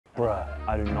Bruh,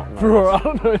 I do not know. Bro, I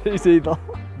don't know these either.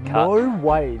 Cut. No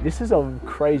way. This is a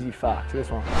crazy fact,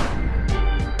 this one.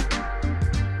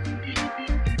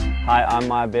 Hi, I'm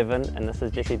Myer Bevan, and this is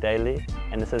Daley,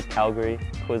 and this is Calgary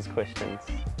Quiz Questions.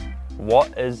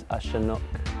 What is a Chinook?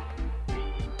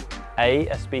 A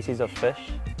species of fish.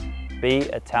 B,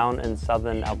 a town in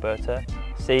southern Alberta.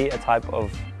 C, a type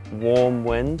of warm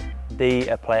wind. D,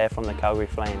 a player from the Calgary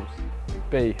Flames.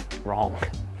 B. Wrong.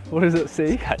 What is it, C?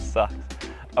 This guy sucks.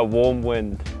 A warm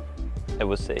wind. It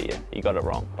was C, yeah. You got it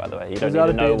wrong, by the way. You don't that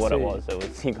even a know B what and it C?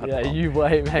 was. You got it Yeah, wrong. you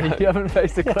wait, man. You haven't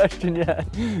faced the question yet.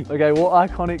 Okay, what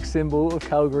iconic symbol of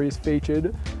Calgary is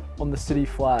featured on the city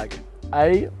flag?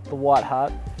 A, the white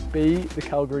hat. B, the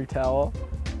Calgary Tower.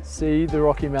 C, the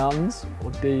Rocky Mountains.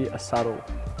 Or D, a saddle.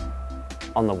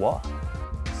 On the what?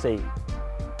 C.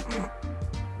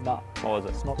 Nah, What was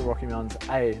it's it? not the Rocky Mountains.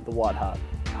 A, the white hat.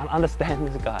 I don't understand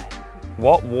this guy.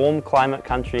 What warm climate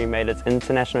country made its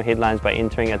international headlines by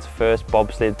entering its first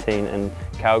bobsled team in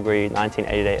Calgary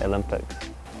 1988 Olympics?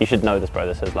 You should know this, bro.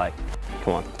 This is like,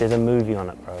 come on. There's a movie on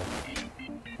it, bro.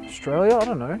 Australia? I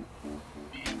don't know.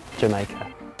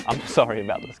 Jamaica. I'm sorry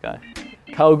about this guy.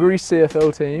 Calgary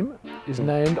CFL team is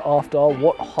named after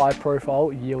what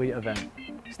high-profile yearly event?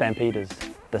 Stampeders.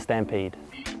 The Stampede.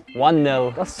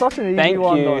 1-0. That's such an easy Thank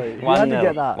one, you. though. You had to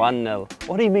get that. 1-0.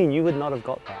 What do you mean you would not have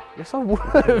got that? Yes, I would.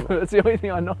 It's the only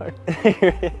thing I know. Are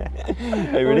The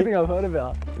you only ready? thing I've heard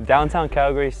about. Downtown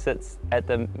Calgary sits at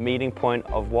the meeting point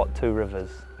of what two rivers?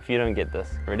 If you don't get this,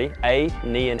 ready? A,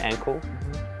 knee and ankle.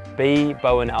 B,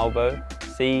 bow and elbow.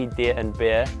 C, deer and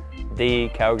bear. D,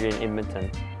 Calgary and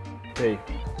Edmonton. B.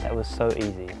 That was so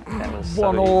easy. That was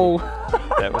so 1-1. easy.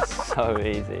 That was so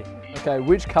easy. Okay,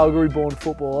 which Calgary-born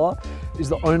footballer is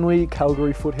the only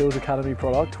Calgary Foothills Academy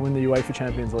product to win the UEFA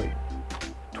Champions League?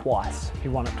 Twice. He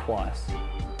won it twice.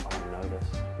 Oh, I know this.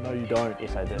 No, you don't.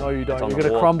 Yes, I do. No, you don't. It's on You're the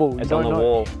gonna wall. crumble. You It's don't on the know.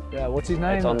 wall. Yeah, what's his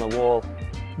name? It's on the wall.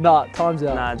 Nah, time's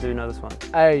out. Nah, I do know this one.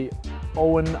 A,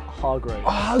 Owen Hargreaves.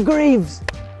 Hargreaves!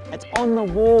 It's on the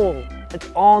wall. It's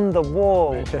on the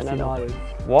wall. Manchester United.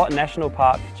 What national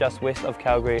park just west of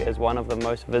Calgary is one of the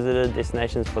most visited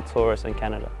destinations for tourists in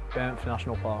Canada? Banff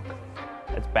National Park.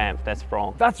 It's Banff. That's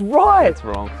wrong. That's right! That's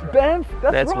wrong. Banff,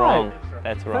 that's right. wrong.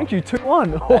 That's wrong. Thank you,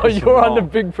 2-1. Oh, That's you're under wrong.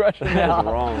 big pressure now. That's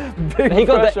wrong. Big He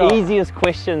got pressure. the easiest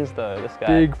questions though, this guy.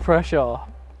 Big pressure.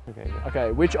 Okay, go.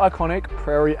 Okay, which iconic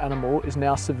prairie animal is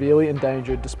now severely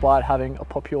endangered despite having a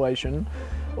population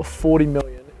of 40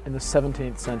 million in the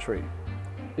 17th century?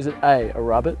 Is it A, a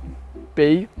rabbit,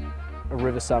 B, a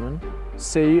river salmon,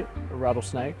 C, a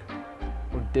rattlesnake,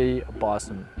 or D, a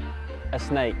bison? A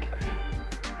snake.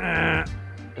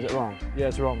 Is it wrong? Yeah,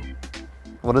 it's wrong.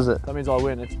 What is it? That means I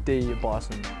win. It's D, a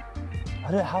bison.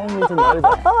 How am I meant to know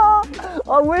that?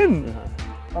 I win! No,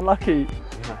 Unlucky.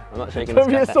 no, I'm not shaking Don't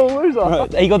this be guy. a sore loser. Bro,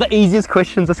 he got the easiest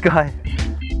questions, this guy.